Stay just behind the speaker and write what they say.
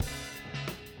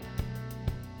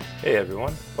Hey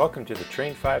everyone, welcome to the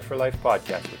Train 5 for Life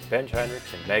podcast with Benj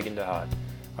Heinrichs and Megan DeHaad.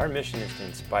 Our mission is to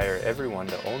inspire everyone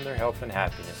to own their health and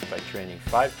happiness by training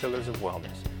 5 pillars of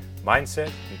wellness: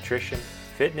 mindset, nutrition,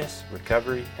 fitness,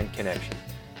 recovery, and connection.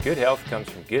 Good health comes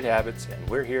from good habits, and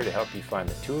we're here to help you find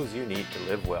the tools you need to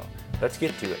live well. Let's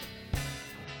get to it.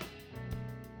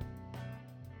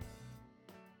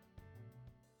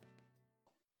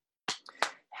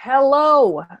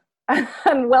 Hello,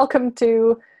 and welcome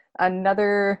to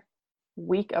another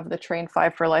week of the Train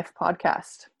 5 for Life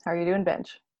podcast. How are you doing,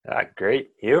 Benj?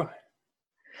 Great. You?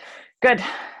 Good.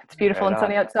 It's beautiful Right and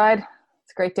sunny on. outside.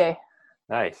 It's a great day.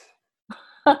 Nice.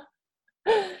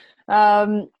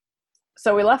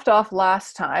 So we left off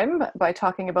last time by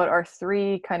talking about our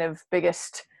 3 kind of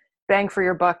biggest bang for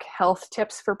your buck health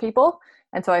tips for people.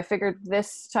 And so I figured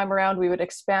this time around we would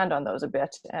expand on those a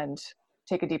bit and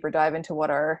take a deeper dive into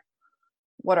what our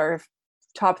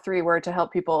top 3 were to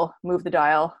help people move the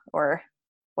dial, or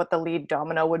what the lead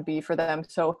domino would be for them.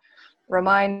 So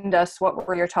remind us, what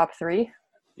were your top 3?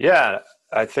 Yeah,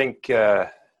 I think I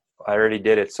already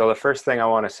did it. So the first thing I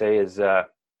want to say is that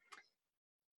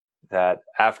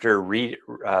after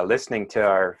listening to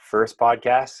our first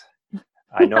podcast,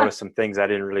 I noticed some things I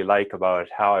didn't really like about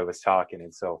how I was talking.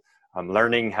 And so I'm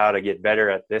learning how to get better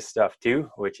at this stuff too,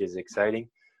 which is exciting.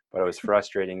 But it was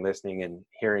frustrating listening and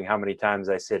hearing how many times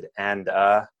I said and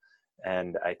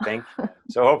I think.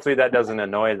 So hopefully that doesn't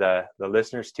annoy the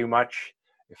listeners too much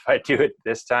if I do it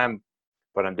this time.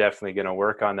 But I'm definitely going to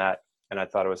work on that. And I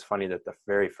thought it was funny that the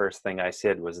very first thing I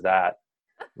said was that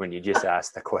when you just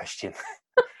asked the question.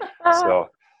 So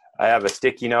I have a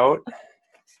sticky note.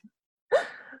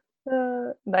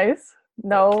 Nice.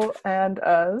 No and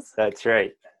us. That's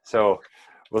right. So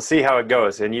we'll see how it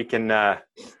goes. And you can,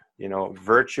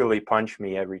 virtually punch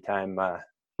me every time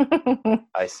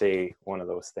I say one of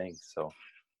those things. So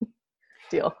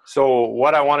Deal. So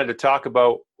what I wanted to talk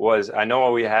about was, I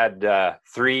know we had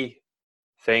 3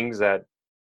 things that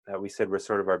we said were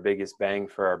sort of our biggest bang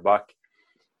for our buck.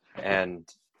 And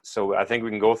so I think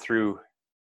we can go through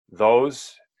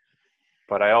those,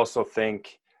 but I also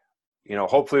think,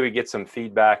 hopefully we get some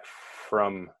feedback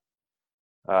from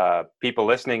people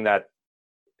listening, that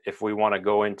if we want to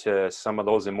go into some of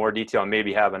those in more detail and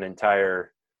maybe have an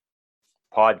entire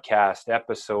podcast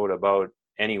episode about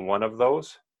any one of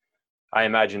those. I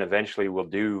imagine eventually we'll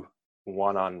do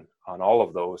one on all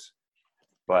of those,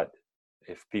 but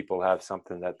if people have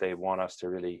something that they want us to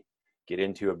really get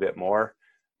into a bit more,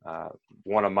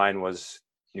 one of mine was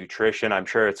nutrition. I'm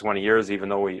sure it's one of yours, even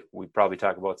though we probably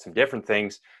talk about some different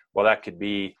things. Well, that could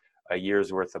be a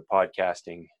year's worth of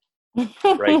podcasting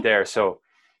right there. So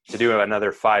to do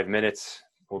another 5 minutes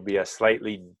will be a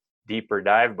slightly deeper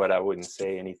dive, but I wouldn't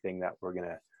say anything that we're going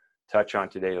to touch on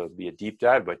today will be a deep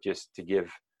dive, but just to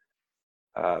give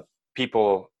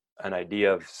people an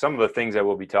idea of some of the things that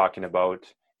we'll be talking about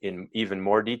in even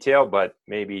more detail, but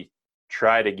maybe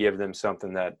try to give them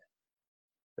something that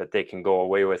they can go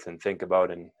away with and think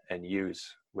about and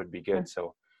use would be good.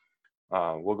 So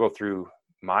we'll go through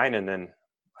mine, and then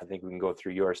I think we can go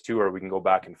through yours too, or we can go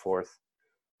back and forth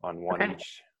on one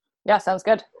each. Yeah, sounds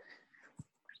good.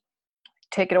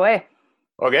 Take it away.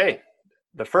 Okay.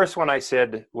 The first one I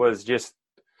said was just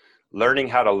learning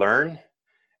how to learn.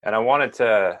 And I wanted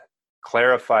to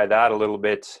clarify that a little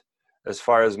bit, as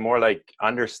far as more like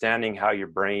understanding how your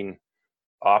brain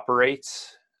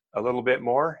operates a little bit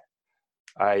more.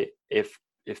 If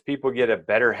people get a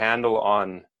better handle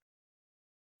on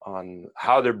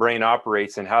how their brain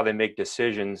operates and how they make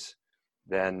decisions,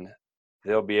 then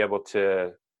they'll be able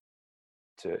to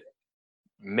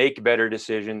make better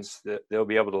decisions. They'll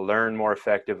be able to learn more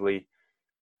effectively.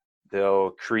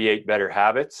 They'll create better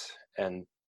habits. And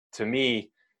to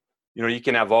me, you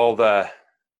can have all the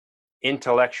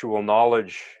intellectual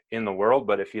knowledge in the world,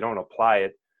 but if you don't apply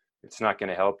it, it's not going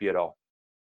to help you at all.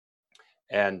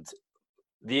 And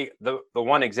the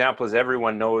one example is,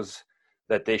 everyone knows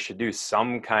that they should do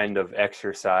some kind of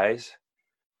exercise.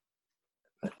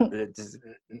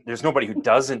 There's nobody who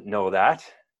doesn't know that.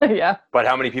 Yeah. But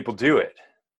how many people do it?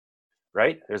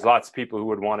 Right? There's lots of people who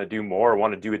would want to do more, or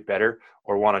want to do it better,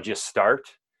 or want to just start.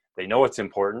 They know it's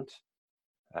important,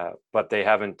 but they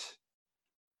haven't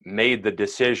made the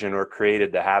decision or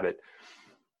created the habit.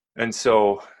 And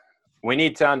so we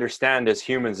need to understand as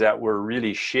humans that we're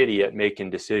really shitty at making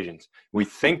decisions. We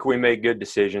think we make good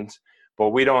decisions, but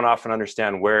we don't often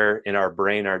understand where in our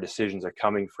brain our decisions are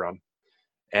coming from.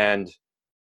 And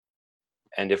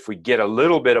if we get a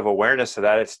little bit of awareness of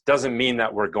that, it doesn't mean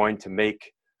that we're going to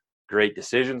make great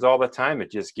decisions all the time. It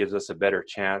just gives us a better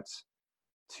chance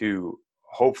to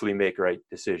hopefully make right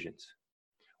decisions,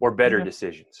 or better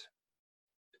decisions.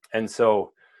 And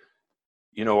so,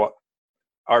 you know,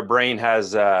 our brain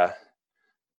has the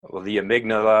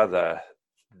amygdala,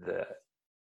 the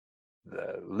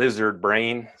lizard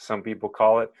brain, some people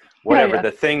call it, whatever, Yeah.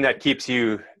 the thing that keeps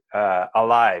you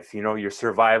alive, you know, your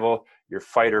survival, your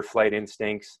fight or flight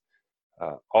instincts,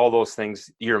 all those things,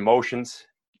 your emotions,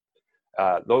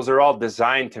 those are all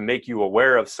designed to make you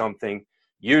aware of something,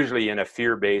 usually in a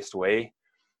fear-based way.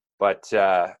 But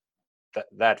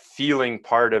that feeling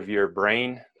part of your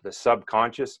brain, the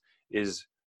subconscious, is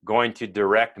going to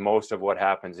direct most of what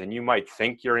happens. And you might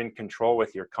think you're in control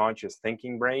with your conscious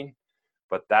thinking brain,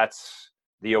 but that's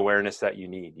the awareness that you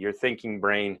need. Your thinking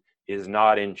brain is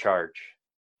not in charge.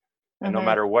 And no Mm-hmm.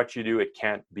 matter what you do, it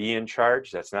can't be in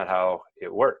charge. That's not how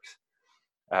it works.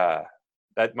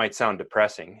 That might sound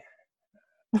depressing.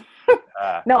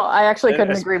 No, I actually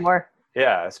couldn't agree more.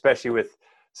 Yeah, especially with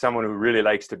someone who really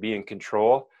likes to be in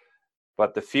control.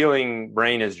 But the feeling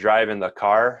brain is driving the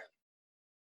car,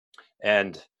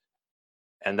 and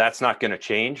that's not going to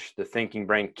change. The thinking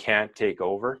brain can't take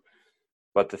over,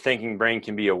 but the thinking brain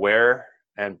can be aware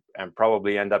and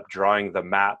probably end up drawing the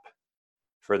map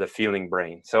for the feeling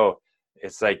brain. So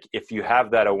it's like, if you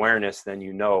have that awareness, then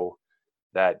you know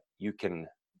that you can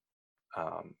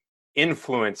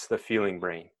influence the feeling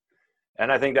brain.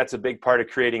 And I think that's a big part of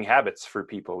creating habits for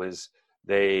people, is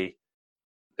they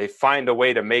find a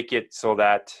way to make it so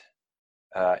that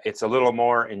it's a little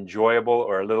more enjoyable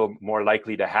or a little more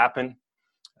likely to happen,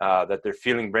 that their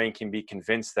feeling brain can be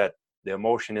convinced that the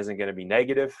emotion isn't going to be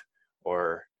negative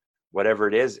or whatever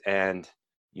it is, and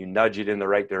you nudge it in the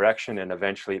right direction, and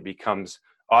eventually it becomes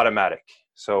automatic.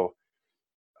 So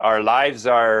our lives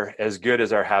are as good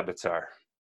as our habits are.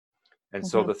 And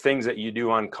so the things that you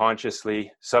do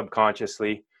unconsciously,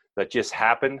 subconsciously, that just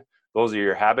happen, those are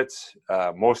your habits.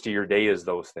 Most of your day is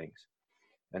those things.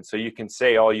 And so you can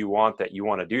say all you want that you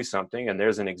want to do something, and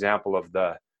there's an example of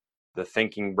the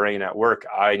thinking brain at work.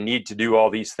 I need to do all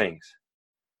these things.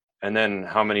 And then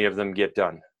how many of them get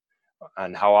done?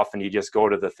 And how often you just go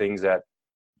to the things that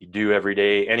you do every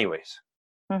day anyways.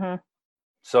 Mm-hmm.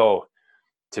 So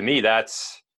to me,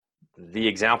 that's the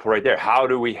example right there. How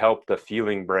do we help the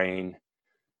feeling brain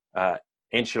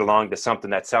inch it along to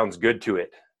something that sounds good to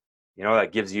it? You know,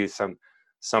 that gives you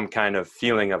some kind of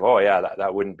feeling of, oh yeah,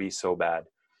 that wouldn't be so bad.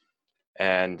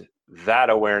 And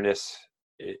that awareness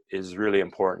is really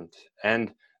important.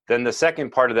 And then the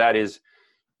second part of that is,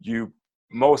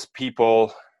 most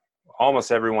people,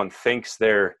 almost everyone, thinks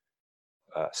they're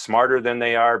smarter than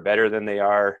they are, better than they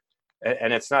are.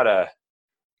 And it's not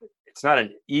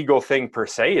an ego thing per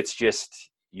se. It's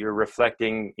just you're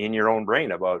reflecting in your own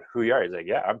brain about who you are. It's like,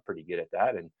 yeah, I'm pretty good at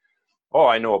that. And, oh,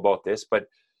 I know about this. But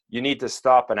you need to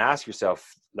stop and ask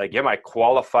yourself, like, am I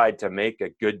qualified to make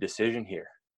a good decision here?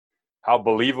 How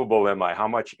believable am I? How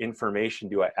much information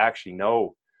do I actually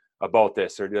know about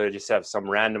this? Or do I just have some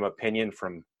random opinion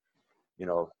from, you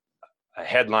know, a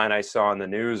headline I saw on the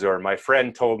news, or my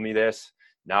friend told me this?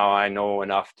 Now I know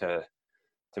enough to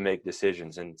make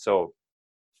decisions. And so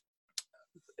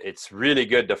it's really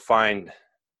good to find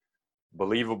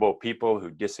believable people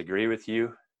who disagree with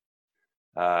you,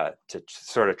 to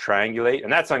sort of triangulate.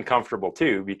 And that's uncomfortable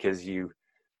too, because you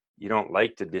don't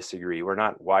like to disagree. We're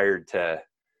not wired to,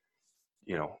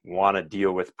 you know, want to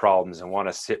deal with problems and want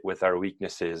to sit with our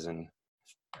weaknesses and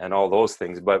all those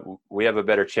things. But we have a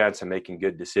better chance of making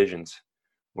good decisions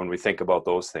when we think about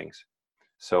those things.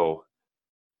 So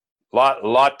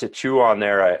lot to chew on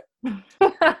there.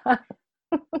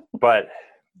 But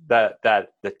that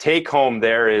the take home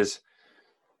there is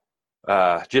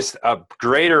just a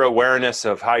greater awareness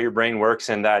of how your brain works,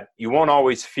 and that you won't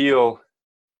always feel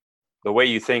the way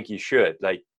you think you should.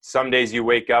 Like, some days you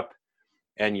wake up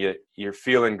and you're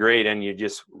feeling great and you're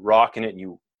just rocking it, and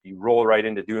you roll right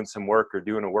into doing some work or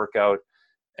doing a workout,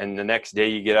 and the next day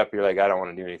you get up, you're like, I don't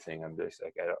want to do anything. I'm just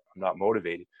like, I'm not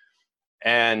motivated.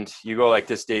 And you go like,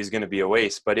 this day is going to be a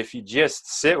waste. But if you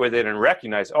just sit with it and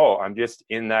recognize, oh, I'm just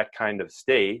in that kind of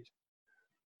state,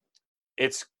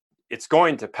 it's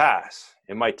going to pass.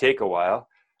 It might take a while,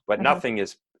 but nothing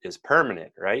is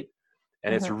permanent, right?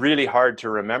 And it's really hard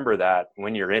to remember that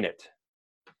when you're in it,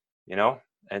 you know?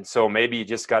 And so maybe you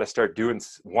just got to start doing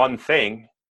one thing,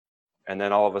 and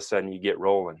then all of a sudden you get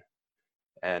rolling.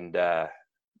 And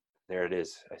there it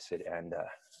is. I said,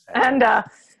 yeah.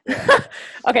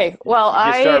 Okay, well,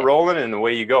 you just start rolling, and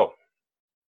away you go.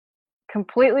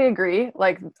 Completely agree.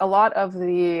 Like, a lot of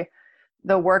the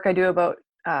work I do about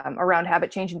around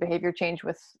habit change and behavior change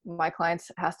with my clients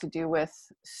has to do with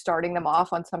starting them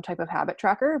off on some type of habit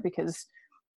tracker, because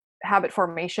habit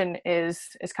formation is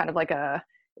kind of like a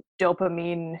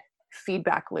dopamine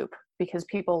feedback loop, because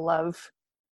people love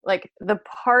like the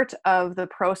part of the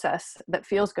process that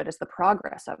feels good is the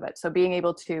progress of it. So being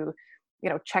able to,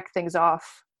 check things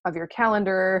off of your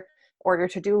calendar or your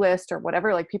to-do list or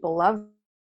whatever, like people love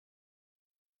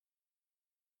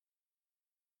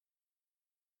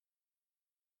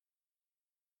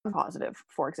positive,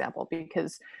 for example,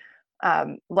 because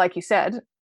like you said,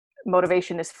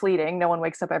 motivation is fleeting. No one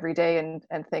wakes up every day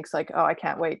and thinks like, oh, I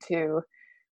can't wait to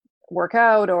work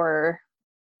out, or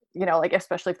like,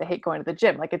 especially if they hate going to the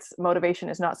gym, like it's motivation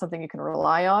is not something you can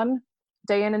rely on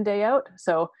day in and day out.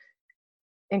 So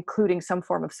including some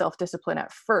form of self-discipline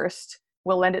at first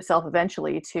will lend itself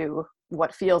eventually to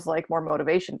what feels like more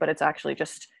motivation, but it's actually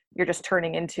just, you're just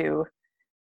turning into,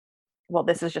 well,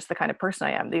 this is just the kind of person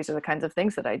I am. These are the kinds of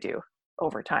things that I do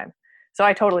over time. So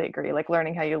I totally agree. Like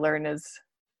learning how you learn is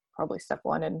probably step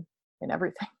one in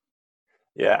everything.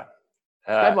 Yeah.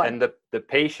 Good one. And the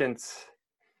patience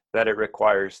that it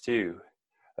requires too.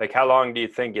 Like how long do you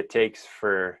think it takes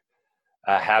for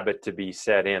a habit to be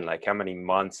set in? Like how many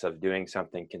months of doing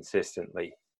something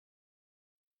consistently?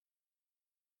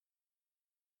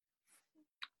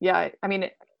 Yeah, I mean,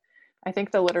 I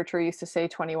think the literature used to say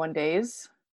 21 days,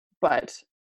 but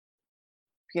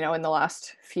in the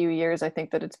last few years, I think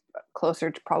that it's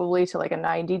closer to probably to like a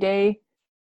 90-day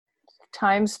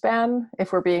time span,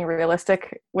 if we're being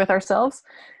realistic with ourselves.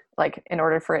 Like in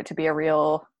order for it to be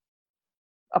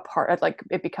a part, like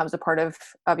it becomes a part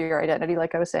of your identity,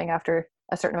 like I was saying, after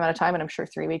a certain amount of time. And I'm sure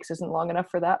 3 weeks isn't long enough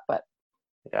for that, but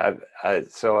yeah.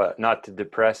 So not to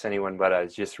depress anyone, but I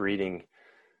was just reading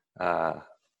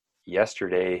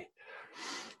yesterday,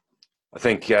 I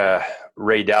think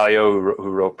Ray Dalio, who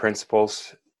wrote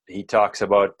Principles, he talks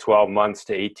about 12 months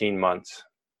to 18 months.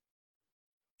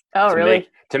 Oh, really?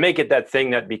 To make it that thing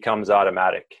that becomes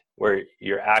automatic, where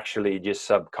you're actually just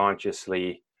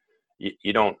subconsciously,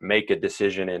 you don't make a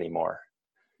decision anymore.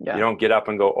 Yeah. You don't get up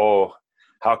and go, oh,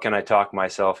 how can I talk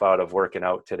myself out of working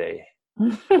out today?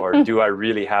 Or do I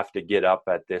really have to get up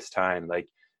at this time? Like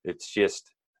it's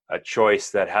just a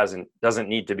choice that doesn't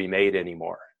need to be made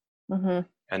anymore. Mm-hmm.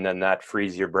 And then that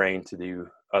frees your brain to do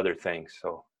other things.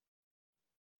 So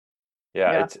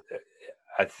yeah.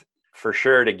 It's for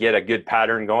sure, to get a good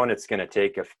pattern going, it's going to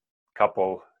take a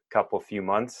few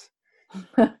months,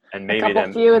 and maybe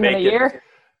then then a year.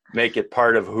 Make it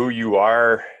part of who you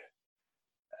are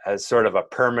as sort of a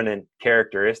permanent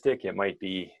characteristic. It might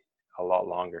be a lot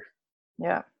longer.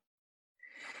 Yeah.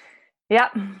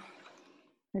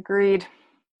 Agreed.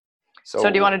 So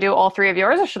do you want to do all three of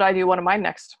yours, or should I do one of mine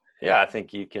next? Yeah, I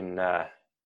think you can. I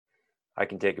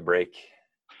can take a break.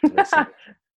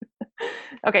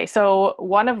 Okay, so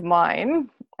one of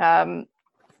mine, I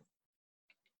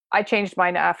changed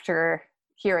mine after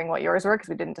hearing what yours were, because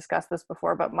we didn't discuss this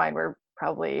before, but mine were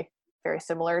probably very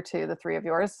similar to the three of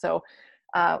yours. So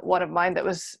one of mine that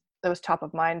was top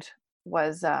of mind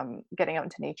was getting out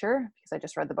into nature, because I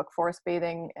just read the book Forest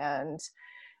Bathing, and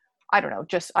I don't know,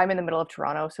 just I'm in the middle of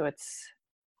Toronto, so it's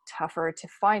tougher to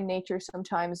find nature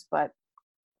sometimes, but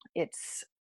it's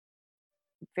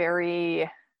very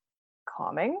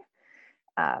calming.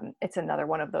 It's another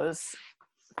one of those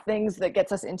things that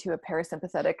gets us into a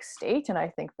parasympathetic state. And I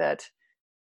think that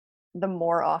the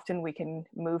more often we can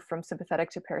move from sympathetic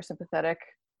to parasympathetic,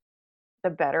 the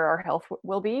better our health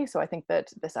will be. So I think that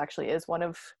this actually is one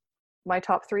of my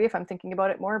top three, if I'm thinking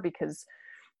about it more, because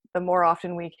the more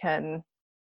often we can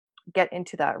get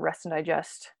into that rest and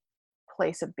digest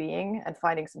place of being and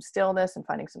finding some stillness and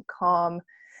finding some calm,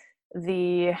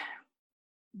 the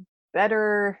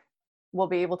better we'll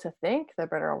be able to think, the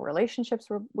better our relationships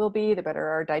will be, the better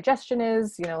our digestion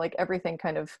is, like everything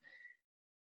kind of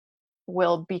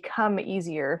will become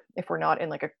easier if we're not in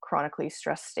like a chronically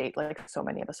stressed state like so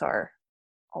many of us are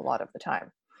a lot of the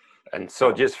time. And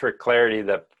so just for clarity,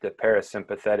 the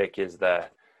parasympathetic is the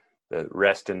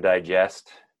rest and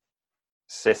digest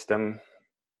system,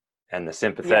 and the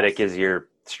sympathetic is your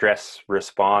stress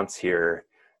response, your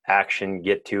action,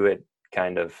 get to it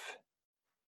kind of.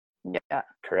 Yeah.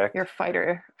 Correct. Your fight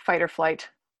or flight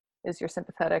is your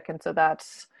sympathetic. And so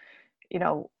that's,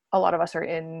 a lot of us are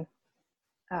in,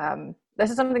 this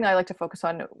is something I like to focus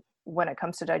on when it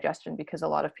comes to digestion, because a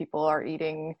lot of people are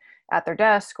eating at their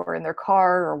desk or in their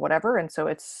car or whatever. And so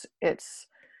it's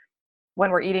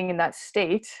when we're eating in that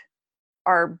state,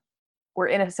 we're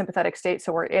in a sympathetic state.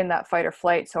 So we're in that fight or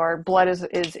flight. So our blood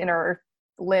is in our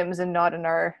limbs and not in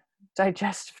our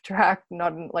digestive tract,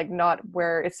 not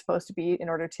where it's supposed to be in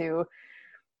order to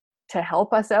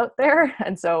help us out there.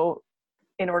 And so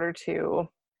in order to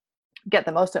get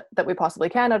the most that we possibly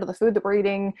can out of the food that we're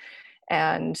eating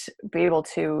and be able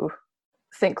to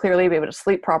think clearly, be able to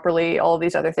sleep properly, all of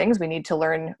these other things, we need to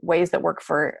learn ways that work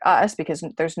for us, because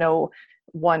there's no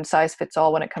one size fits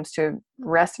all when it comes to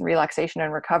rest and relaxation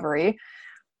and recovery.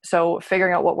 So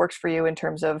figuring out what works for you in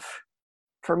terms of,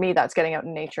 for me, that's getting out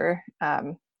in nature.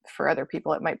 For other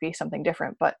people, it might be something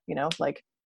different, but like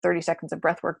 30 seconds of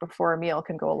breath work before a meal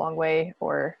can go a long way,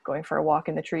 or going for a walk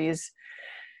in the trees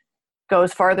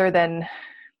goes farther than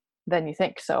you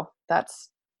think. So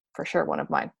that's for sure one of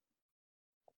mine.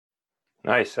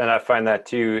 Nice. And I find that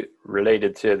too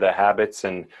related to the habits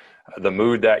and the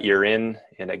mood that you're in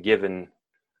a given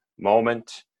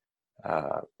moment.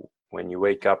 When you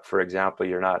wake up, for example,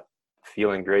 you're not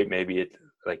feeling great. Maybe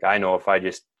like I know if I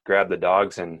just grab the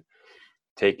dogs and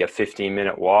take a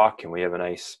 15-minute walk, and we have a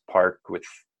nice park with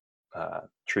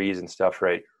trees and stuff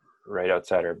right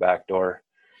outside our back door,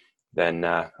 then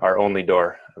our only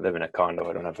door. I live in a condo.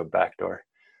 I don't have a back door.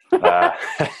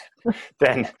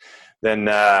 Then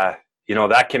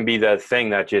that can be the thing,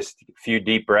 that just a few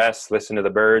deep breaths, listen to the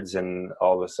birds, and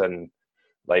all of a sudden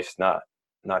life's not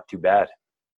too bad.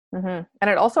 Mm-hmm. And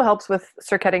it also helps with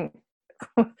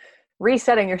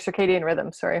resetting your circadian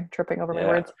rhythm. Sorry, I'm tripping over my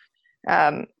words.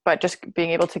 But just being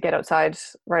able to get outside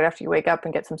right after you wake up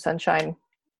and get some sunshine,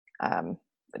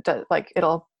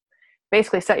 it'll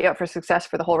basically set you up for success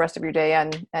for the whole rest of your day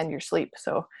and your sleep.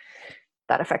 So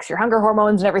that affects your hunger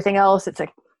hormones and everything else. It's a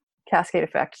cascade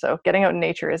effect. So getting out in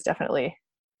nature is definitely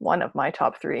one of my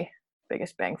top 3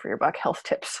 biggest bang for your buck health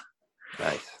tips.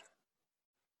 Nice.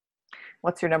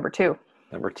 What's your number 2?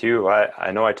 Number 2,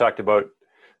 I know I talked about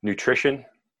nutrition,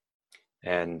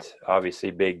 and obviously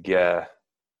big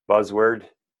buzzword.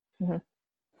 Mm-hmm.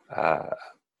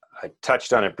 I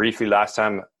touched on it briefly last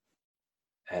time,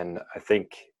 and I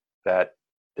think that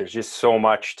there's just so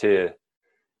much to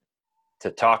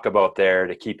talk about there.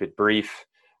 To keep it brief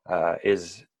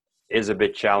is a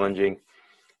bit challenging.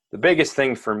 The biggest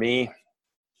thing for me,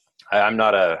 I'm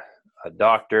not a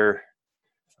doctor.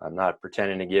 I'm not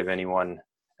pretending to give anyone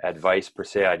advice per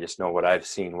se. I just know what I've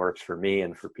seen works for me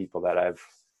and for people that I've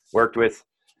worked with.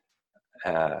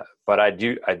 But I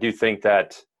do think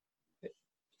that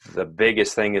the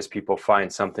biggest thing is people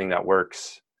find something that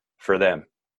works for them,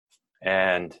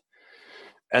 and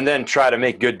then try to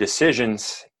make good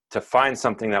decisions to find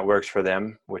something that works for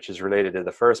them, which is related to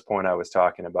the first point I was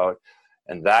talking about.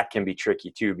 And that can be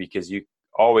tricky too, because you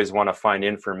always want to find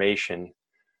information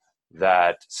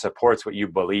that supports what you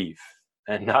believe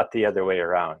and not the other way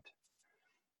around.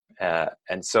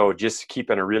 And so just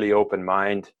keeping a really open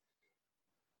mind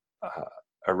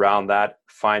around that,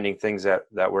 finding things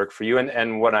that work for you.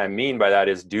 And what I mean by that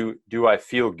is, do I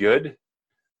feel good?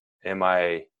 Am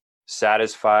I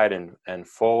satisfied and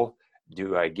full?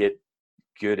 Do I get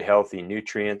good, healthy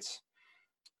nutrients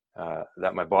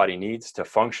that my body needs to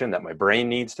function, that my brain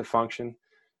needs to function?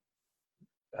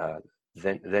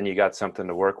 Then you got something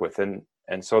to work with. And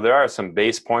so there are some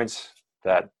base points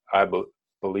that I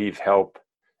believe help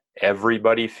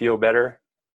everybody feel better.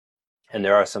 And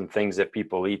there are some things that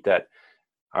people eat that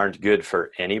aren't good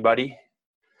for anybody.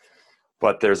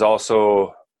 But there's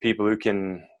also people who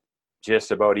can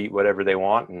just about eat whatever they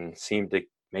want and seem to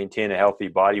maintain a healthy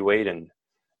body weight and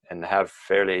have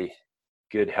fairly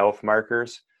good health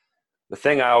markers. The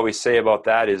thing I always say about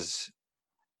that is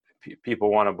people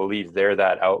want to believe they're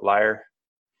that outlier.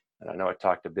 And I know I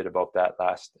talked a bit about that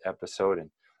last episode.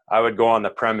 And I would go on the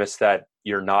premise that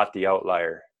you're not the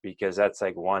outlier, because that's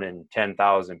like 1 in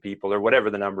 10,000 people, or whatever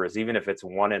the number is. Even if it's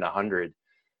 1 in 100,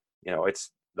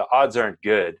 it's the odds aren't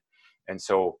good. And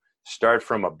so start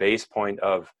from a base point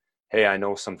of, hey, I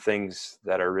know some things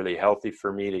that are really healthy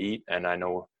for me to eat, and I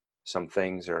know some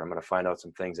things, or I'm going to find out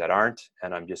some things that aren't,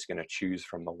 and I'm just going to choose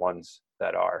from the ones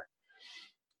that are.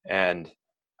 And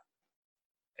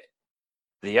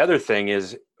the other thing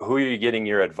is, who are you getting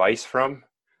your advice from,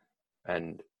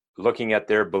 and looking at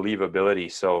their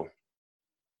believability. So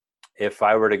if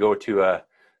I were to go to a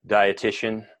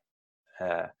dietitian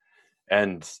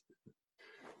and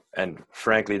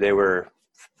frankly they were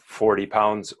 40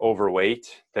 pounds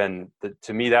overweight, then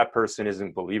to me that person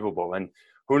isn't believable. And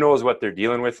who knows what they're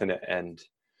dealing with, and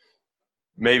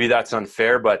maybe that's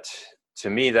unfair, but to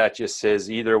me that just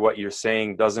says either what you're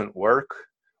saying doesn't work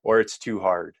or it's too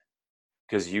hard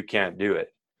because you can't do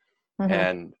it.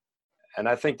 Mm-hmm. And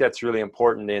I think that's really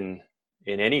important in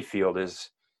any field, is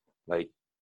like,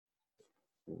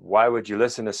 why would you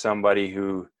listen to somebody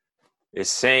who is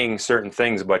saying certain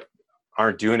things but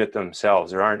aren't doing it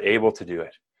themselves or aren't able to do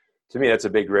it? To me, that's a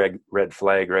big red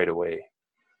flag right away.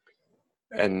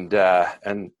 And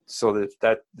so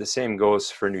that the same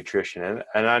goes for nutrition.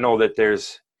 And I know that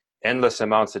there's endless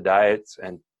amounts of diets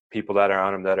and people that are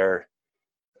on them that are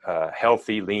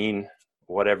healthy, lean,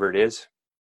 whatever it is.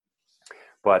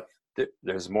 But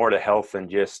there's more to health than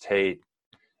just, hey,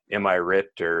 am I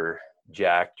ripped or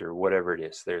jacked or whatever it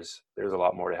is. There's a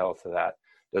lot more to health than that.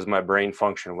 Does my brain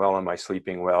function well? Am I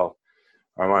sleeping well?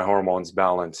 Are my hormones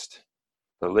balanced?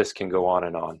 The list can go on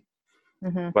and on.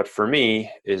 Mm-hmm. But for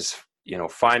me is,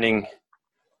 finding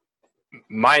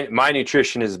my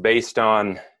nutrition is based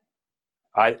on,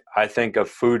 I think of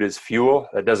food as fuel.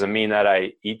 That doesn't mean that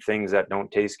I eat things that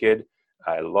don't taste good.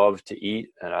 I love to eat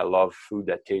and I love food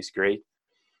that tastes great.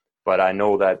 But I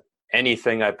know that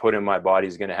anything I put in my body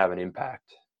is going to have an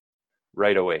impact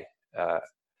right away.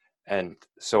 And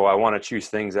so I want to choose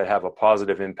things that have a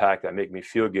positive impact, that make me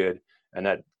feel good, and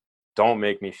that don't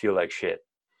make me feel like shit.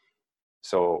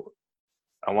 So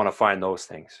I want to find those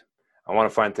things. I want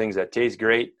to find things that taste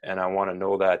great, and I want to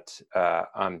know that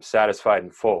I'm satisfied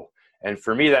and full. And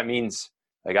for me, that means,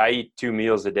 like, I eat 2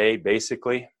 meals a day,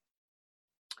 basically.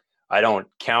 I don't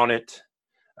count it.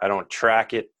 I don't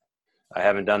track it. I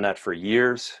haven't done that for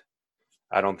years.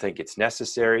 I don't think it's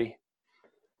necessary.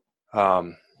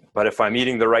 But if I'm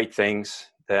eating the right things,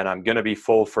 then I'm going to be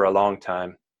full for a long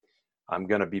time. I'm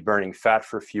going to be burning fat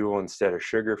for fuel instead of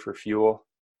sugar for fuel.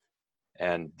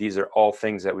 And these are all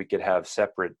things that we could have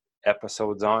separate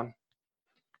episodes on.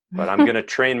 But I'm going to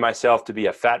train myself to be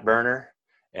a fat burner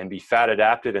and be fat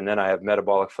adapted. And then I have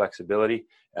metabolic flexibility.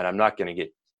 And I'm not going to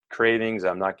get cravings.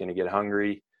 I'm not going to get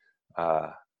hungry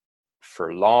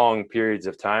for long periods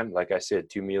of time. Like I said,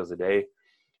 2 meals a day.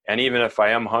 And even if I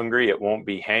am hungry, it won't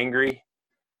be hangry.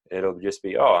 It'll just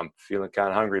be, I'm feeling kind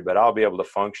of hungry, but I'll be able to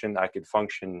function. I could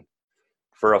function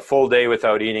for a full day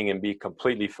without eating and be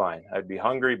completely fine. I'd be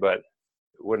hungry, but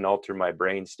it wouldn't alter my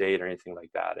brain state or anything like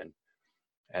that.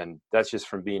 And that's just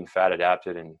from being fat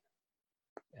adapted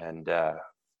and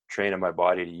training my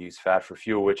body to use fat for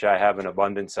fuel, which I have an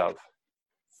abundance of,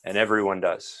 and everyone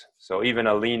does. So even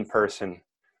a lean person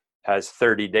has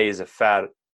 30 days of fat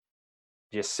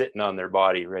just sitting on their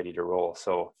body ready to roll.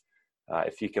 So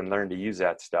if you can learn to use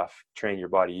that stuff, train your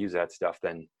body to use that stuff,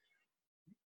 then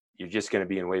you're just going to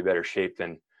be in way better shape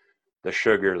than the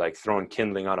sugar, like throwing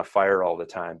kindling on a fire all the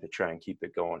time to try and keep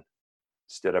it going,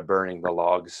 instead of burning the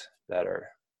logs that are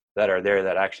there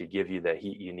that actually give you the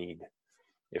heat you need,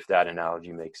 if that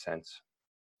analogy makes sense.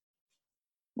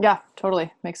 Yeah,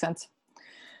 totally makes sense.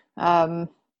 I'm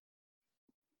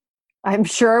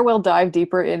sure we'll dive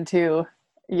deeper into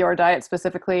your diet,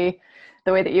 specifically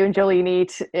the way that you and Jolene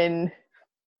eat,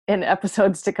 in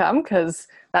episodes to come, because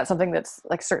that's something that's,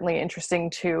 like, certainly interesting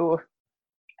to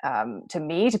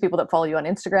me, to people that follow you on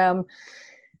Instagram.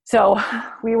 So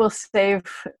we will save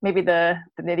maybe the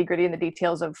nitty gritty and the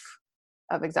details of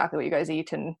exactly what you guys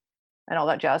eat and all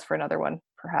that jazz for another one,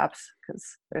 perhaps,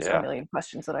 because there's a million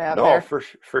questions that I have there.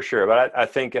 For sure. But I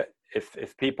think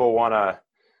if people want to,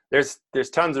 there's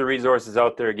tons of resources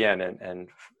out there again. And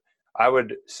I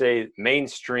would say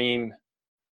mainstream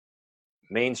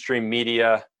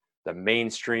media, the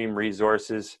mainstream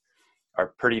resources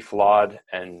are pretty flawed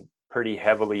and pretty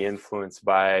heavily influenced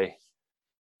by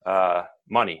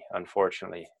money,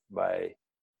 unfortunately, by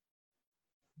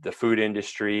the food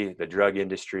industry, the drug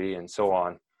industry, and so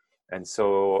on. And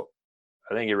so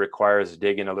I think it requires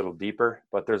digging a little deeper,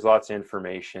 but there's lots of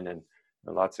information and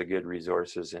lots of good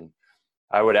resources. And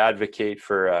I would advocate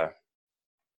for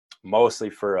mostly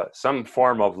for some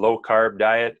form of low carb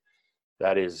diet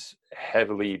that is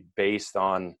heavily based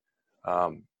on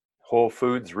whole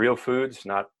foods, real foods,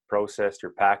 not processed or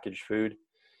packaged food.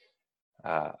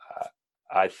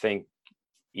 I think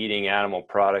eating animal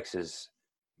products is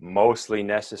mostly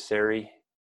necessary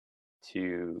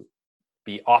to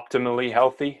be optimally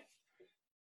healthy.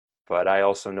 But I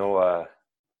also know a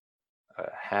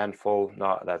handful,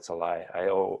 no, that's a lie.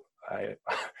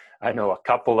 I know a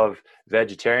couple of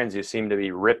vegetarians who seem to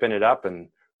be ripping it up and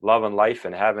loving life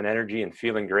and having energy and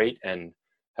feeling great and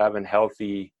having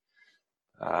healthy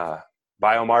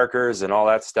biomarkers and all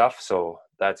that stuff. So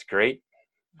that's great.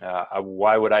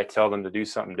 Why would I tell them to do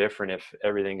something different if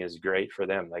everything is great for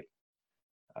them? Like,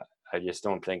 I just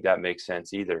don't think that makes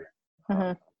sense either.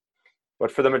 Mm-hmm.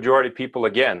 But for the majority of people,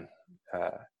 again,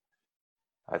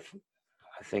 I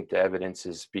think the evidence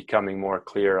is becoming more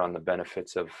clear on the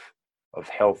benefits of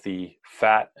healthy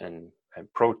fat and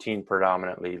protein,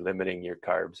 predominantly limiting your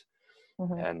carbs,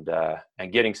 mm-hmm.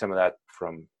 and getting some of that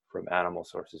from animal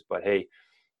sources. But hey,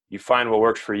 you find what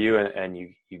works for you and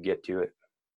you get to it.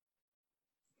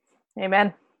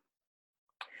 Amen.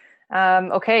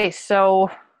 Okay,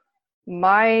 so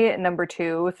my number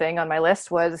 2 thing on my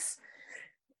list was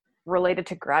related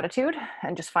to gratitude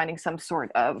and just finding some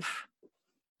sort of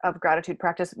gratitude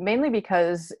practice, mainly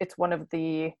because it's one of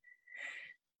the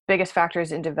biggest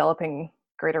factors in developing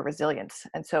greater resilience.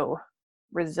 And so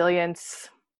resilience,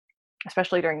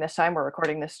 especially during this time, we're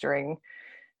recording this during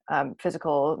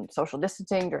physical and social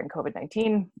distancing during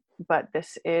COVID-19, but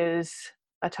this is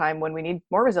a time when we need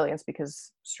more resilience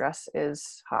because stress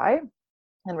is high,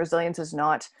 and resilience is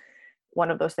not one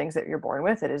of those things that you're born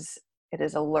with. It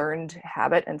is a learned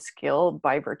habit and skill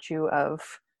by virtue of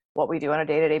what we do on a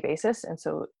day-to-day basis. And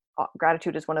so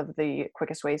gratitude is one of the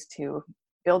quickest ways to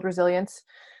build resilience.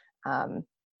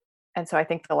 And so I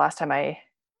think the last time I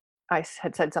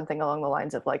had said something along the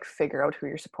lines of like, figure out who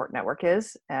your support network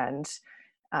is, and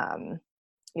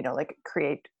like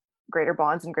create greater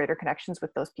bonds and greater connections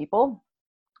with those people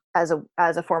as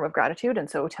a form of gratitude. And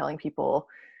so telling people,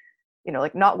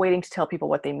 like not waiting to tell people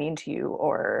what they mean to you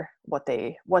or what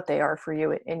they are for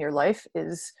you in your life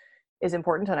is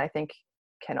important. And I think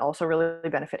can also really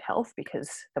benefit health,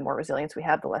 because the more resilience we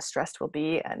have, the less stressed we'll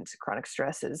be. And chronic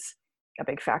stress is a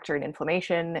big factor in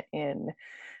inflammation, in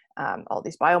all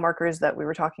these biomarkers that we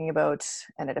were talking about,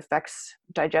 and it affects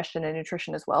digestion and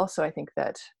nutrition as well. So I think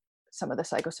that some of the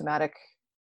psychosomatic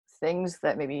things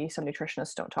that maybe some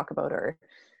nutritionists don't talk about are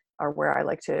where I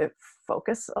like to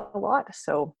focus a lot.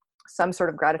 So some sort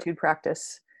of gratitude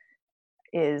practice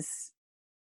is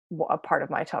a part of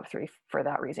my top 3 for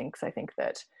that reason, because I think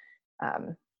that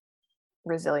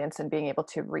resilience and being able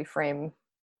to reframe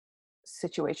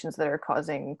situations that are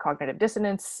causing cognitive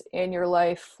dissonance in your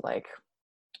life, like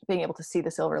being able to see the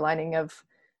silver lining of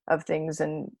things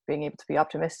and being able to be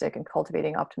optimistic and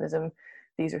cultivating optimism,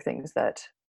 these are things that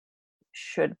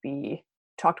should be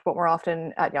talked about more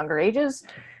often at younger ages.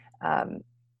 And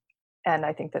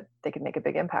I think that they can make a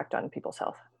big impact on people's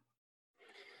health.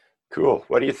 Cool.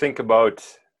 What do you think about,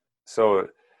 so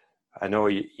I know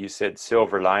you said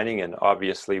silver lining, and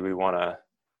obviously we want to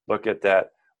look at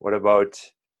that. What about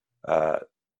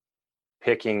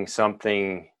picking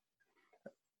something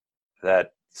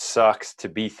that sucks to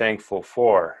be thankful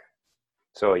for?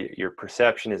 So your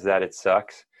perception is that it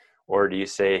sucks, or do you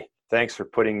say, thanks for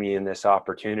putting me in this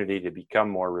opportunity to become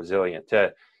more resilient,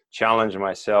 to challenge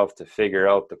myself to figure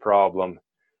out the problem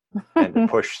and to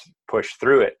push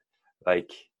through it,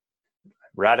 like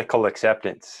radical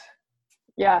acceptance?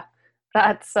 Yeah,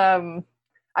 that's I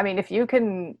mean, if you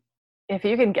can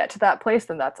get to that place,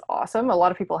 then that's awesome. A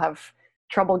lot of people have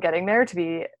trouble getting there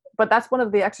but that's one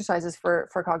of the exercises for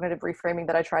cognitive reframing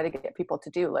that I try to get people to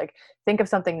do. Like, think of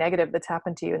something negative that's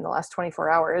happened to you in the last 24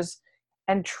 hours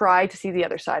and try to see the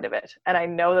other side of it. And I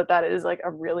know that is like a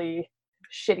really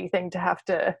shitty thing to have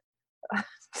to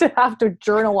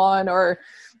journal on or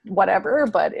whatever,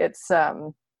 but it's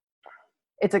a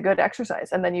good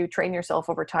exercise. And then you train yourself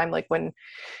over time. Like,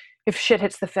 if shit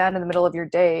hits the fan in the middle of your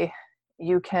day,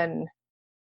 you've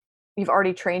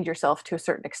already trained yourself to a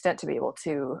certain extent to be able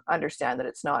to understand that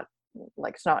it's not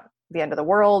the end of the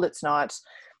world. It's not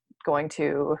going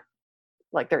to,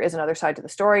 like, there is another side to the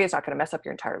story. It's not going to mess up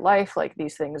your entire life. Like,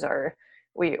 these things are,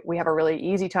 we have a really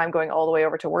easy time going all the way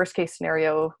over to worst case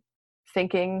scenario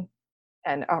thinking,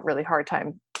 and a really hard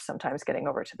time sometimes getting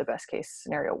over to the best case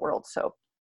scenario world. So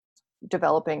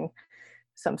developing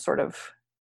some sort of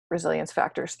resilience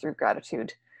factors through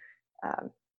gratitude,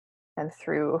 and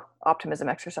through optimism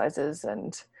exercises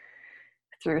and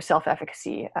through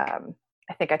self-efficacy.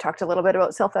 I think I talked a little bit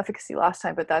about self-efficacy last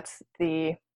time, but that's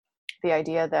the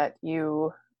idea that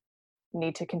you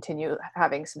need to continue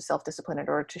having some self-discipline in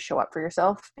order to show up for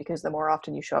yourself, because the more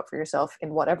often you show up for yourself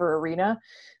in whatever arena,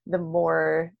 the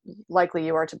more likely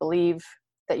you are to believe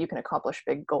that you can accomplish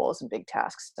big goals and big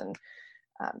tasks and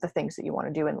the things that you want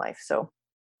to do in life. So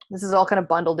this is all kind of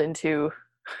bundled into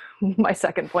my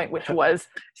second point, which was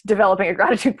developing a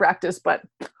gratitude practice, but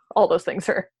all those things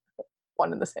are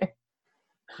one and the same.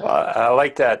 Well, I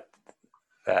like that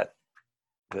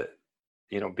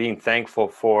being thankful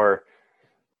for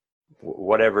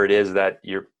whatever it is that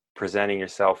you're presenting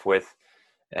yourself with,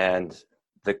 and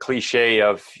the cliche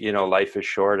of, life is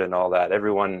short and all that.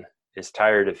 Everyone is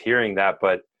tired of hearing that,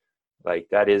 but like,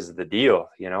 that is the deal,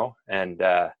 and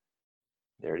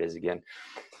there it is again.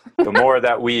 The more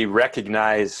that we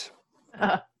recognize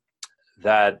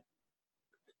that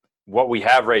what we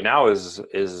have right now is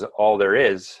all there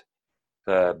is,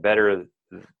 the better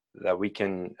that we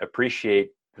can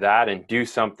appreciate that and do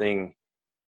something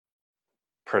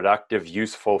productive,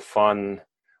 useful, fun,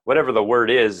 whatever the word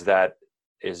is, that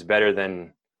is better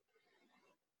than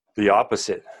the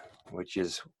opposite, which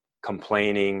is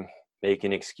complaining,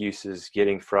 making excuses,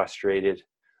 getting frustrated.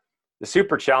 The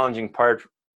super challenging part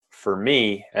for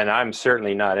me, and I'm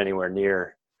certainly not anywhere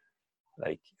near,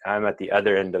 like, I'm at the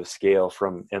other end of scale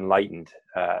from enlightened.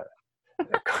 I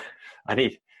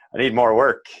need more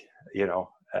work,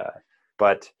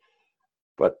 but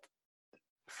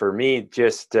for me,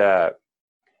 just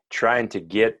trying to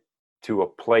get to a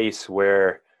place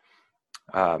where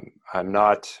I'm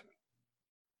not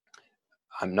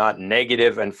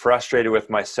negative and frustrated with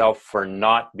myself for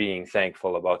not being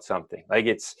thankful about something. Like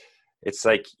it's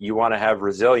like you want to have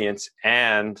resilience,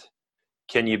 and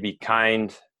can you be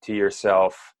kind to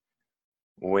yourself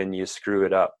when you screw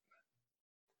it up?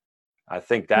 I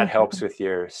think that helps with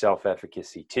your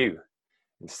self-efficacy too.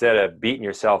 Instead of beating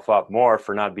yourself up more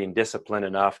for not being disciplined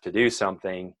enough to do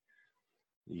something,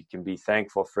 you can be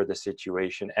thankful for the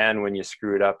situation. And when you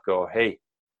screw it up, go, hey,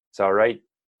 it's all right.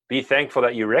 Be thankful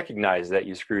that you recognize that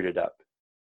you screwed it up.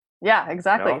 Yeah,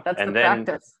 exactly. You know? That's and the then,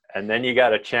 practice. And then you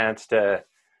got a chance to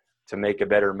make a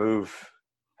better move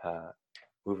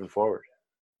moving forward.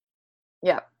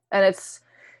 Yeah. And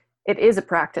it is a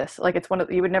practice. Like it's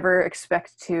you would never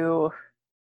expect to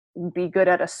be good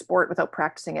at a sport without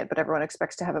practicing it, but everyone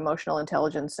expects to have emotional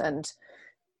intelligence and,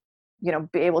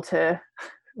 be able to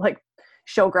like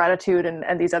show gratitude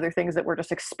and these other things that we're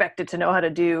just expected to know how to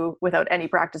do without any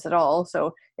practice at all.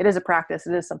 So it is a practice.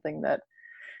 It is something that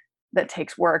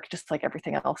takes work, just like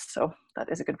everything else. So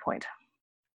that is a good point.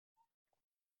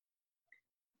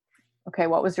 Okay,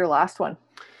 what was your last one?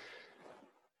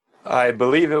 I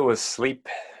believe it was sleep.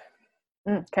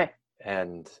 Okay.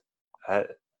 And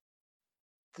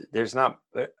there's not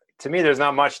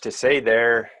much to say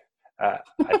there.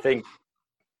 I think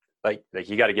like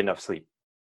you got to get enough sleep.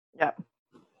 Yeah.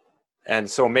 And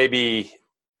so maybe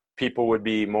people would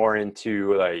be more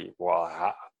into like,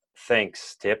 well,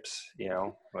 thanks tips,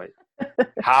 like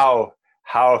how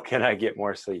can I get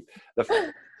more sleep?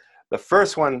 The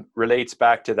first one relates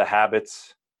back to the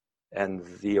habits and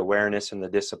the awareness and the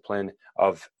discipline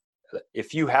of,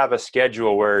 if you have a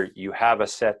schedule where you have a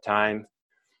set time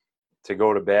to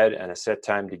go to bed and a set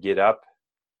time to get up,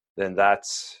 then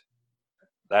that's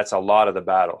a lot of the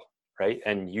battle, right?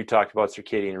 And you talked about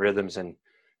circadian rhythms, and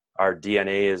our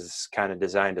DNA is kind of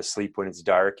designed to sleep when it's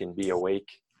dark and be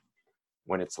awake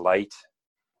when it's light.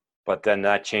 But then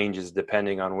that changes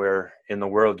depending on where in the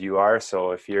world you are.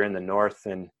 So if you're in the north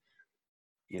and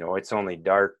it's only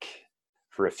dark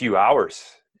for a few hours,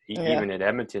 even in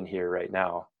Edmonton here right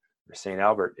now, or St.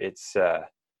 Albert, it's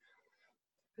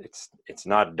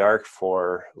not dark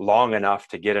for long enough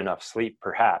to get enough sleep,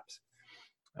 perhaps.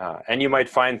 And you might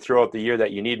find throughout the year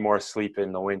that you need more sleep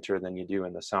in the winter than you do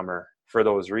in the summer for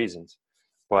those reasons.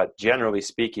 But generally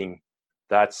speaking,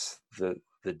 that's the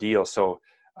deal. So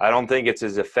I don't think it's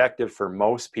as effective for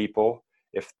most people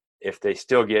if they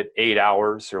still get 8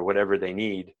 hours or whatever they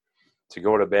need to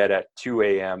go to bed at 2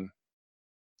 a.m.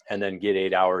 and then get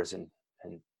 8 hours and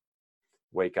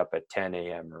wake up at 10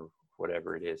 a.m. or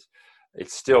whatever it is.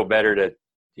 It's still better to,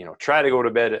 try to go to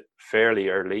bed fairly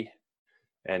early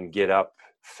and get up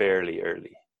fairly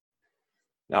early.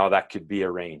 Now that could be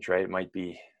a range, right? It might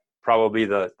be probably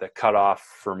the cutoff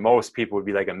for most people would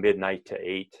be like a midnight to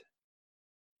 8.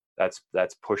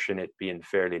 That's pushing it being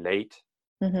fairly late.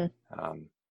 Mm-hmm.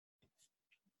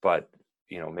 But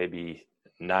maybe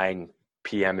 9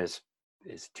 p.m. is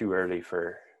too early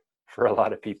for a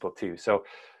lot of people too. So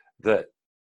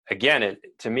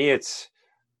to me, it's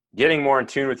getting more in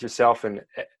tune with yourself, and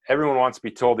everyone wants to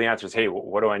be told the answer is, hey,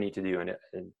 what do I need to do?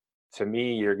 And to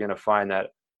me, you're going to find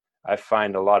that I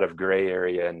find a lot of gray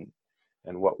area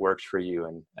and what works for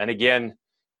you. And again,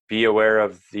 be aware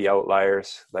of the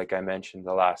outliers. Like I mentioned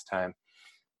the last time,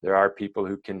 there are people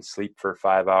who can sleep for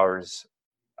 5 hours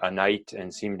a night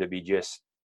and seem to be just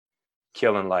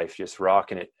killing life, just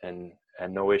rocking it and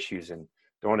no issues. And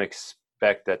don't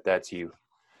expect that that's you.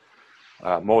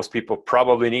 Most people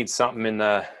probably need something in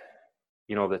the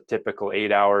typical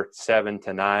 8 hour, 7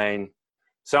 to 9,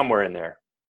 somewhere in there.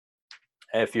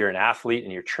 And if you're an athlete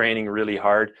and you're training really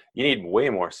hard, you need way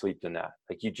more sleep than that.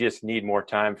 Like, you just need more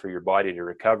time for your body to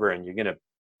recover, and you're going to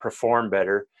perform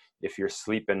better if you're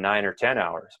sleeping 9 or 10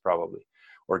 hours probably,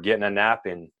 or getting a nap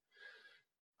in.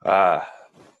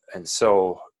 And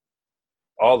so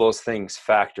all those things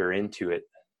factor into it,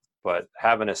 but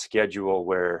having a schedule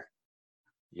where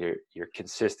you're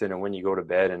consistent, and when you go to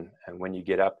bed and when you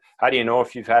get up. How do you know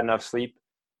if you've had enough sleep?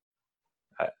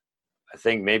 I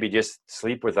think maybe just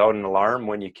sleep without an alarm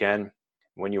when you can.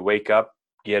 When you wake up,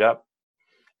 get up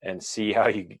and see how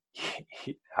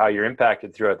you're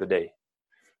impacted throughout the day.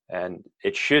 And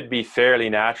it should be fairly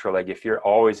natural. Like, if you're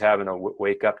always having to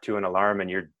wake up to an alarm and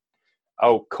you're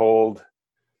out cold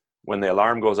when the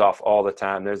alarm goes off all the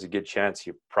time, there's a good chance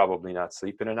you're probably not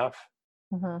sleeping enough.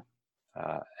 Mm-hmm.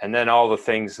 And then all the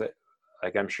things that,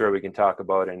 like, I'm sure we can talk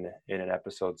about in an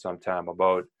episode sometime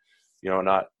about,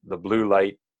 not the blue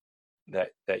light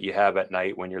that you have at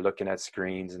night when you're looking at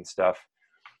screens and stuff.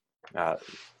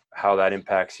 how that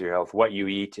impacts your health. What you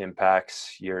eat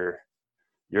impacts your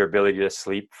ability to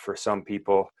sleep. For some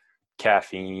people,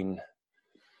 caffeine,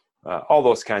 all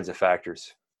those kinds of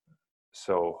factors.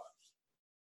 So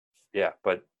yeah,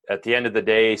 but at the end of the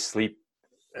day, sleep,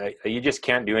 you just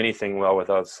can't do anything well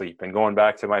without sleep. And going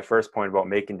back to my first point about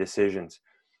making decisions,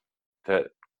 the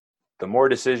more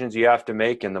decisions you have to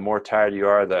make and the more tired you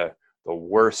are, the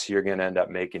worse you're going to end up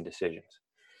making decisions.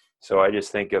 So I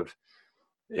just think of,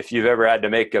 if you've ever had to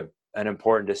make an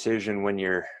important decision when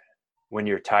you're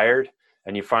tired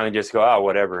and you finally just go, oh,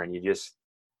 whatever. And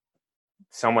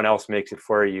someone else makes it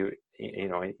for you. You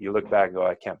know, you look back and go,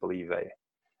 I can't believe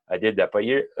I did that. But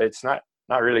it's not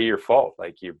really your fault.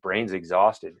 Like, your brain's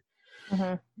exhausted.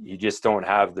 Mm-hmm. You just don't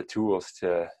have the tools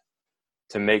to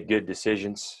make good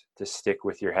decisions, to stick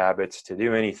with your habits, to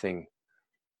do anything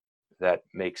that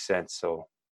makes sense.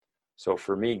 So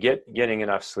for me, getting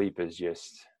enough sleep is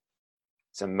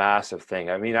it's a massive thing.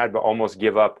 I mean, I'd almost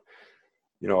give up,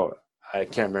 you know, I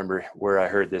can't remember where I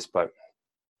heard this, but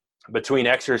between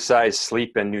exercise,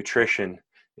 sleep, and nutrition,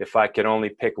 if I could only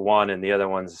pick one and the other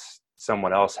one's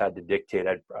someone else had to dictate,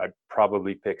 I'd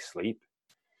probably pick sleep.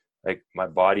 Like, my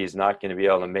body is not going to be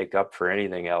able to make up for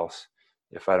anything else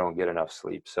if I don't get enough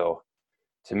sleep. So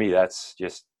to me, that's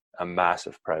just a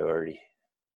massive priority.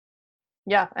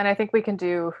 Yeah, and I think we can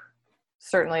do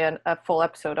certainly a full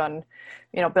episode on,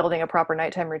 you know, building a proper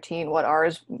nighttime routine, what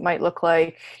ours might look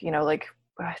like, you know, like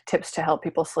tips to help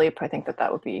people sleep. I think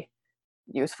that would be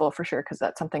useful for sure, because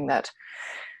that's something that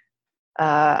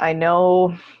I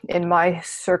know in my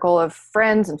circle of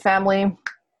friends and family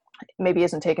maybe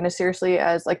isn't taken as seriously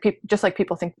as, like, just like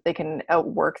people think they can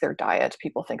outwork their diet.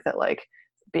 People think that, like,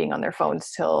 being on their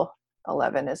phones till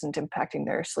 11 isn't impacting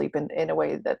their sleep in a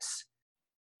way that's,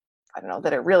 I don't know,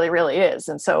 that it really, really is.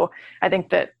 And so I think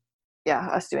that, yeah,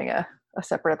 us doing a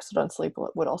separate episode on sleep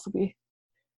would also be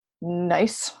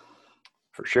nice.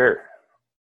 For sure.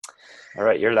 All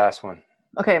right, your last one.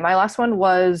 Okay, my last one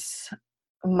was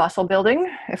muscle building,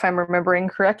 if I'm remembering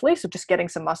correctly. So just getting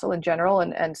some muscle in general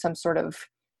and some sort of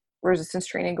resistance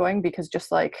training going, because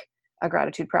just like a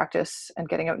gratitude practice and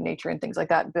getting out in nature and things like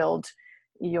that build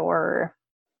your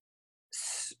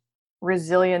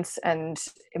resilience and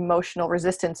emotional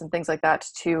resistance and things like that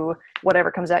to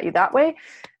whatever comes at you that way.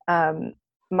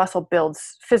 Muscle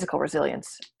builds physical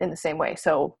resilience in the same way.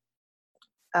 So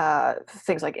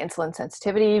things like insulin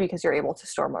sensitivity, because you're able to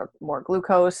store more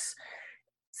glucose,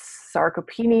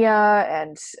 sarcopenia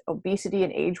and obesity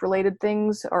and age-related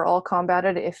things are all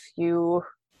combated if you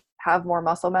have more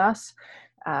muscle mass.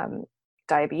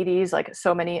 Diabetes, like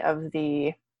so many of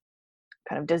the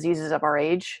kind of diseases of our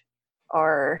age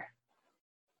are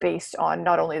based on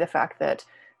not only the fact that,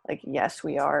 like, yes,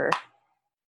 we are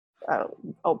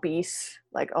obese,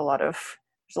 like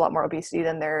there's a lot more obesity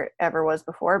than there ever was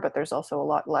before, but there's also a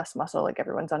lot less muscle, like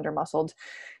everyone's under muscled,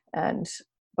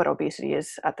 but obesity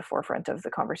is at the forefront of the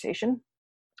conversation.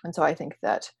 And so I think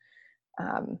that,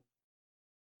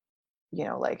 you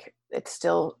know, like, it's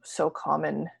still so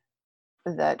common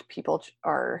that people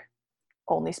are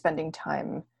only spending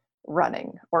time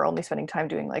running or only spending time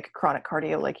doing like chronic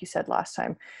cardio, like you said last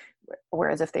time.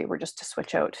 Whereas if they were just to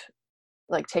switch out,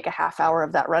 like take a half hour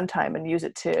of that run time and use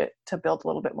it to build a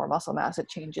little bit more muscle mass, it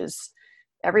changes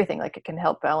everything. Like, it can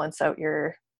help balance out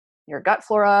your gut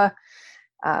flora,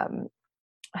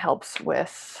 helps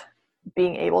with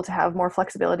being able to have more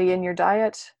flexibility in your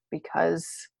diet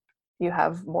because you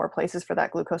have more places for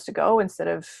that glucose to go instead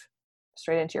of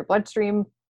straight into your bloodstream.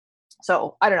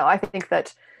 So I don't know. I think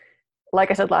that,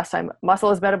 like I said last time,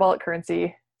 muscle is metabolic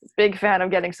currency. Big fan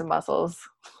of getting some muscles.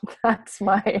 That's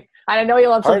I know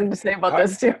you'll have something to say about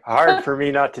this too. Hard for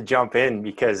me not to jump in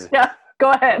because yeah, go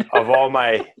ahead. of all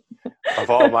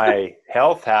my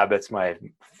health habits, my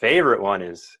favorite one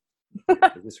is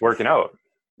just working out.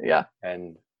 Yeah.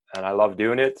 And I love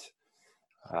doing it.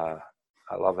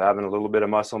 I love having a little bit of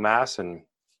muscle mass, and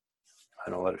I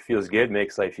know that it feels good,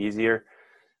 makes life easier.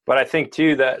 But I think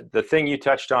too that the thing you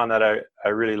touched on that I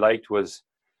really liked was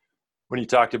when you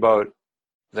talked about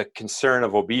the concern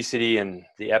of obesity and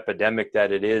the epidemic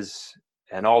that it is,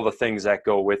 and all the things that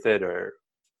go with it, or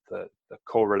the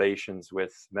correlations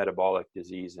with metabolic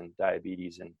disease and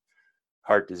diabetes and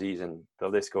heart disease, and the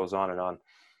list goes on and on.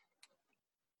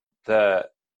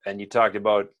 And you talked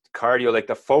about cardio, like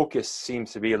the focus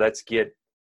seems to be, let's get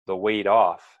the weight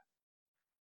off,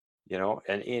 you know,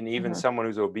 and even someone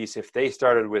who's obese, if they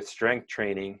started with strength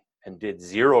training and did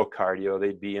zero cardio,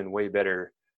 they'd be in way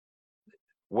better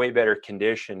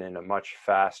condition and a much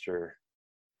faster,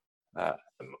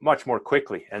 much more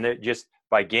quickly. And just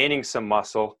by gaining some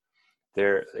muscle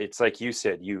it's like you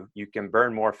said, you can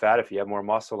burn more fat if you have more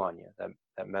muscle on you,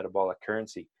 that metabolic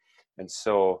currency. And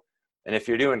so, and if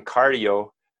you're doing cardio,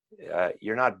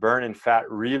 you're not burning fat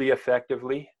really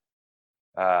effectively,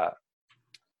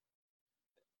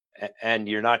 and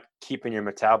you're not keeping your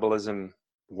metabolism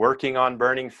working on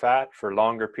burning fat for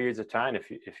longer periods of time.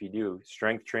 If you do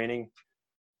strength training,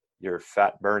 your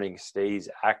fat burning stays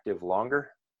active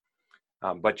longer,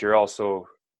 but you're also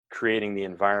creating the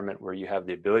environment where you have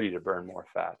the ability to burn more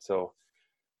fat. So,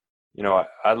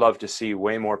 I'd love to see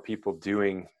way more people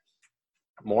doing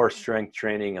more strength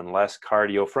training and less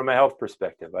cardio from a health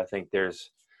perspective. I think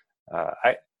there's,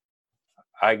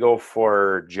 I go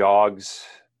for jogs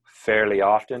fairly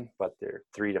often, but they're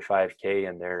 3 to 5K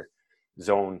and they're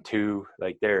zone 2.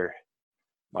 Like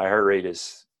my heart rate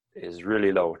is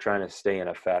really low, trying to stay in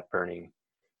a fat burning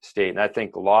state. And I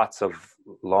think lots of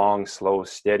long, slow,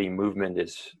 steady movement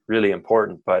is really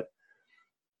important, but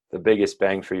the biggest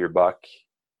bang for your buck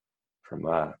from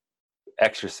a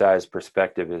exercise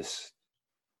perspective is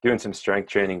doing some strength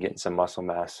training, getting some muscle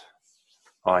mass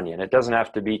on you. And it doesn't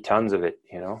have to be tons of it,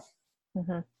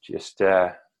 Mm-hmm. Just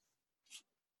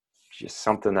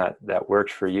something that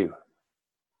works for you.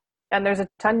 And there's a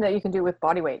ton that you can do with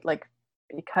body weight, like,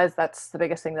 because that's the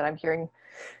biggest thing that I'm hearing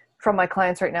from my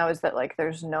clients right now is that, like,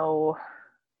 there's no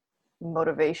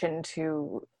motivation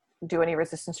to do any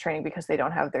resistance training because they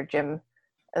don't have their gym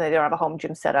and they don't have a home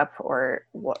gym set up or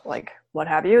what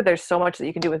have you. There's so much that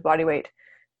you can do with body weight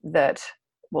that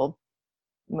will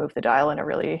move the dial in a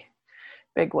really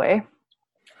big way.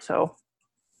 So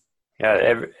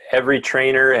yeah, every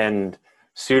trainer and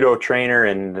pseudo trainer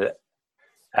and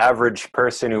average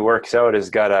person who works out has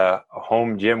got a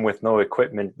home gym with no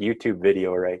equipment YouTube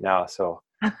video right now. So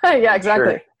yeah,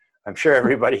 exactly. I'm sure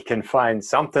everybody can find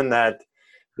something that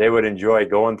they would enjoy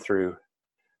going through,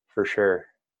 for sure.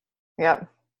 Yeah.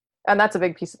 And that's a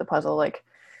big piece of the puzzle. Like,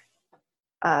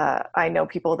 I know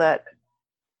people that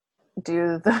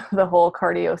do the whole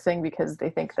cardio thing because they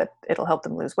think that it'll help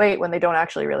them lose weight when they don't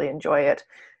actually really enjoy it.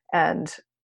 And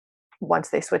once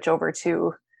they switch over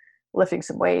to lifting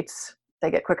some weights, they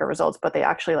get quicker results, but they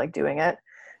actually like doing it.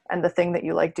 And the thing that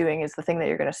you like doing is the thing that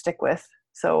you're going to stick with.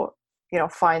 So,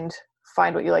 find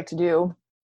what you like to do,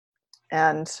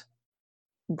 and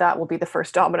that will be the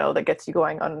first domino that gets you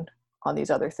going on these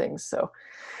other things. So,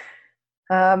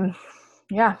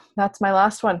 yeah, that's my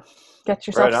last one. Get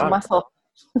yourself some muscle.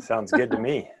 Sounds good to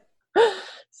me.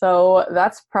 So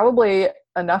that's probably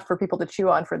enough for people to chew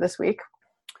on for this week.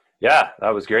 Yeah, that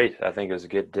was great. I think it was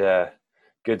a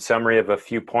good summary of a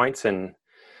few points, and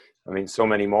I mean, so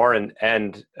many more.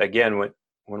 And again,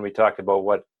 when we talked about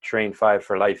what Train 5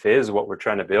 for Life is, what we're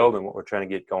trying to build and what we're trying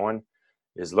to get going,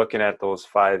 is looking at those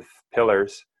 5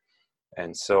 pillars.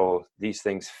 And so these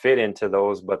things fit into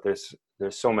those, but there's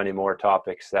so many more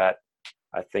topics that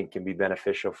I think can be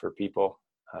beneficial for people.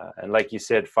 And like you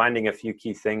said, finding a few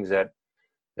key things that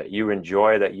you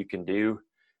enjoy, that you can do,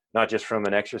 not just from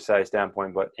an exercise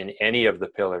standpoint, but in any of the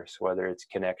pillars, whether it's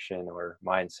connection or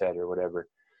mindset or whatever.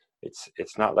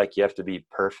 It's not like you have to be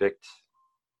perfect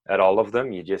at all of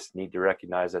them. You just need to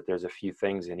recognize that there's a few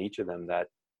things in each of them that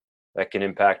can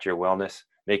impact your wellness,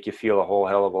 make you feel a whole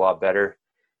hell of a lot better,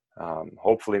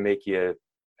 hopefully make you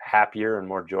happier and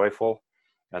more joyful.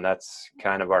 And that's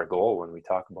kind of our goal when we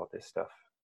talk about this stuff.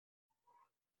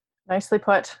 Nicely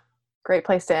put. Great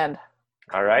place to end.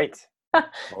 All right.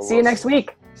 See you next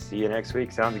week. See you next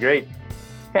week. Sounds great.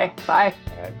 Okay. Bye.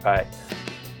 All right. Bye.